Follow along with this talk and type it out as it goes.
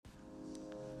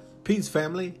Peace,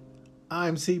 family.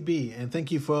 I'm CB, and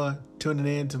thank you for tuning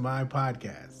in to my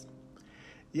podcast.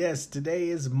 Yes, today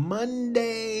is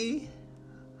Monday,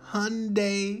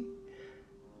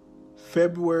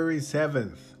 February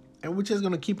 7th, and we're just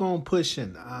going to keep on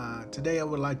pushing. Today, I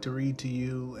would like to read to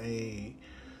you a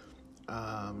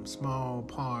small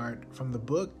part from the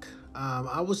book.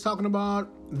 I was talking about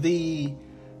the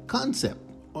concept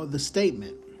or the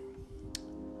statement.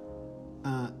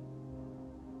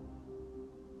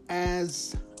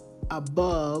 As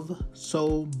above,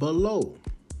 so below.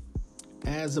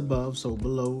 As above, so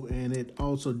below. And it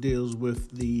also deals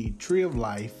with the tree of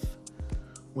life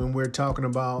when we're talking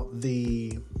about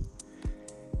the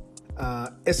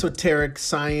esoteric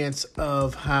science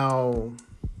of how.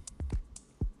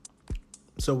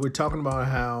 So we're talking about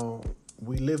how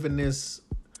we live in this,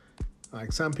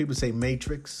 like some people say,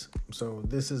 matrix. So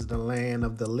this is the land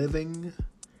of the living.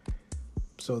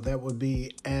 So that would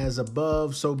be as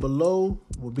above, so below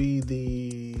would be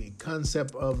the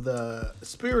concept of the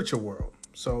spiritual world.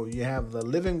 So you have the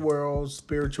living world,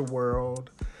 spiritual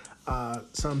world.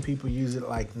 Some people use it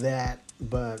like that,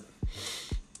 but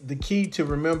the key to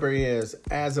remember is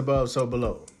as above, so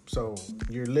below. So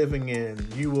you're living in,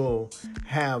 you will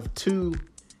have two,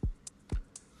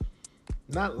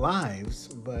 not lives,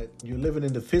 but you're living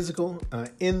in the physical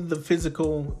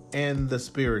and the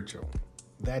spiritual.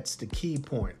 That's the key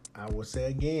point. I will say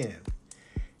again,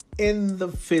 in the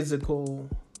physical,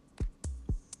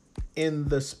 in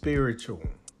the spiritual.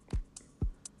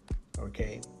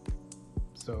 Okay.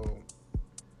 So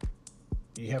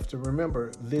you have to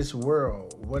remember this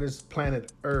world. What is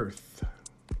planet Earth?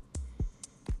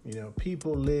 You know,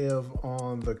 people live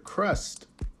on the crust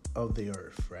of the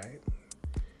earth, right?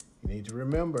 You need to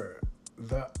remember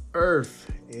the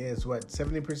earth is what,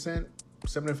 70%,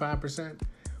 75%?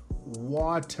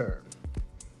 Water.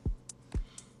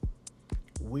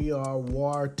 We are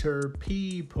water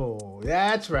people.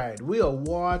 That's right. We are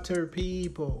water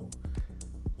people.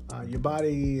 Your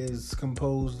body is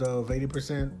composed of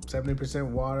 80%, 70%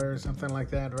 water, something like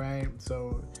that, right?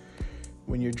 So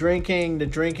when you're drinking, the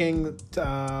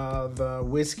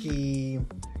whiskey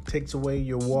takes away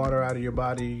your water out of your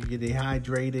body. You get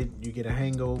dehydrated, you get a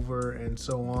hangover, and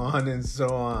so on and so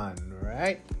on,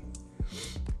 right?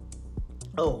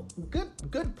 Oh,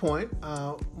 good point.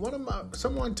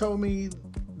 Someone told me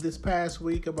this past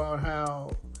week about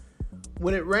how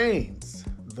when it rains,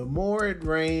 the more it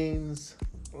rains,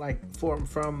 like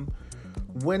from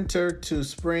winter to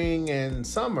spring and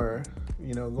summer,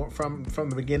 you know, from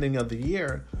the beginning of the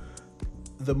year,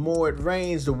 the more it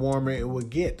rains, the warmer it will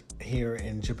get here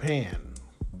in Japan,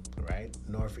 right?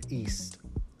 Northeast,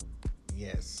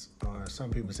 yes, or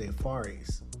some people say Far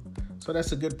East. So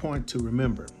that's a good point to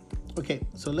remember. Okay,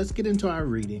 so let's get into our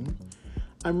reading.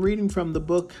 I'm reading from the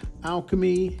book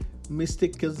Alchemy,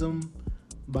 Mysticism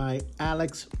by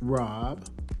Alex Robb.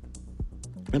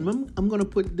 And I'm going to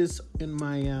put this in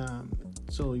my,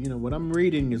 so, you know, what I'm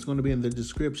reading is going to be in the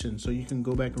description, so you can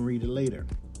go back and read it later.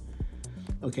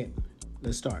 Okay,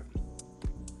 let's start.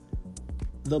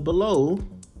 The below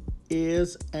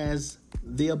is as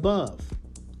the above,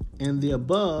 and the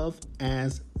above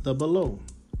as the below.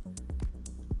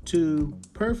 To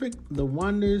perfect the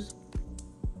wonders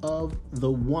of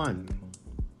the one.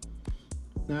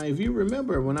 Now, if you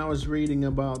remember when I was reading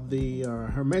about the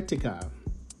Hermetica,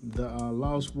 the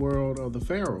lost world of the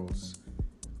pharaohs,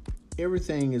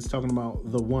 everything is talking about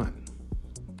the one.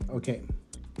 Okay,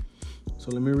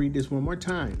 so let me read this one more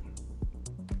time.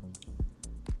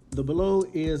 The below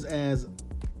is as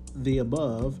the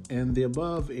above, and the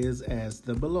above is as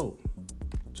the below.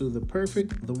 To the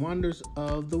perfect the wonders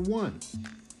of the one.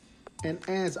 And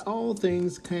as all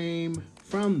things came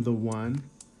from the one,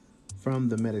 from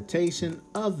the meditation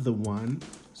of the one,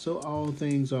 so all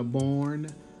things are born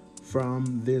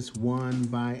from this one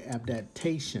by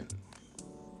adaptation.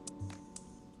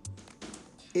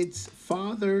 Its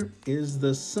father is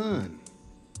the sun,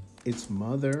 its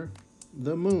mother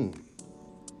the moon,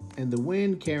 and the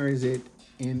wind carries it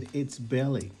in its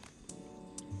belly.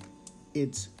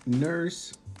 Its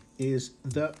nurse is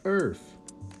the earth.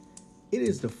 It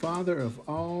is the father of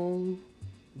all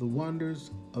the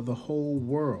wonders of the whole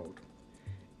world.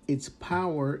 Its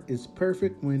power is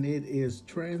perfect when it is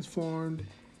transformed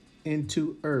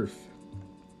into earth.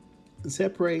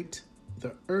 Separate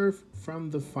the earth from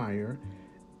the fire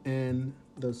and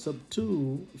the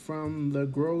subdue from the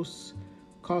gross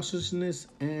cautiousness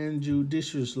and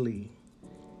judiciously.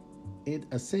 It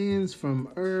ascends from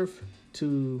earth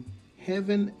to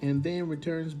heaven and then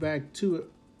returns back to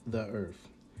the earth,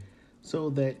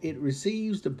 so that it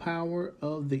receives the power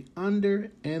of the under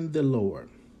and the lower.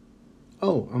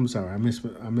 Oh, I'm sorry, I missed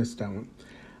that one.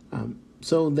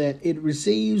 So that it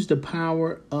receives the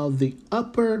power of the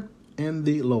upper and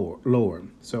the lower.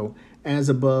 So as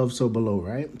above, so below,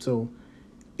 right? So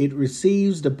it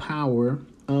receives the power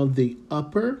of the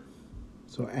upper,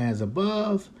 so as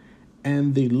above,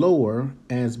 and the lower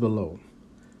as below.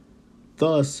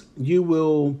 Thus you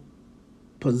will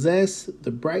possess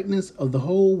the brightness of the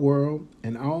whole world,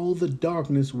 and all the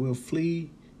darkness will flee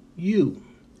you.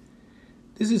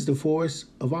 This is the force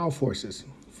of all forces,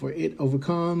 for it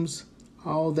overcomes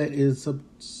all that is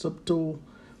subtle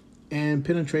and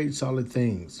penetrates solid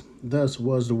things. Thus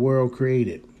was the world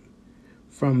created.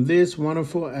 From this,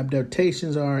 wonderful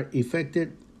adaptations are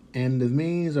effected, and the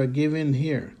means are given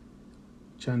here.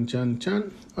 Chun, chun,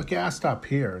 chun. Okay, I'll stop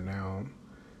here now.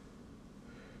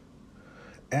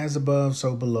 As above,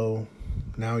 so below.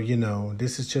 Now you know,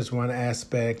 this is just one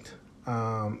aspect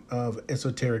of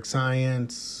esoteric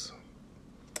science.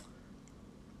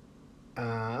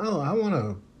 I want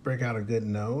to break out a good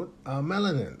note.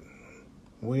 Melanin.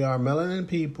 We are melanin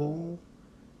people.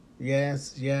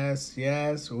 Yes, yes,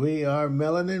 yes. We are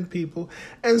melanin people.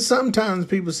 And sometimes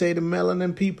people say the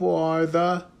melanin people are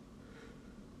the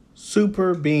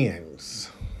super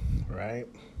beings, right?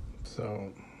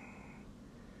 So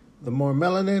the more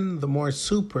melanin, the more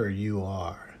super you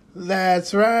are.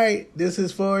 That's right. This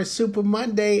is for Super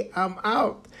Monday. I'm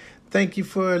out. Thank you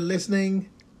for listening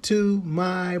to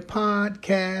my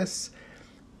podcast.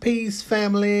 Peace,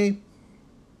 family.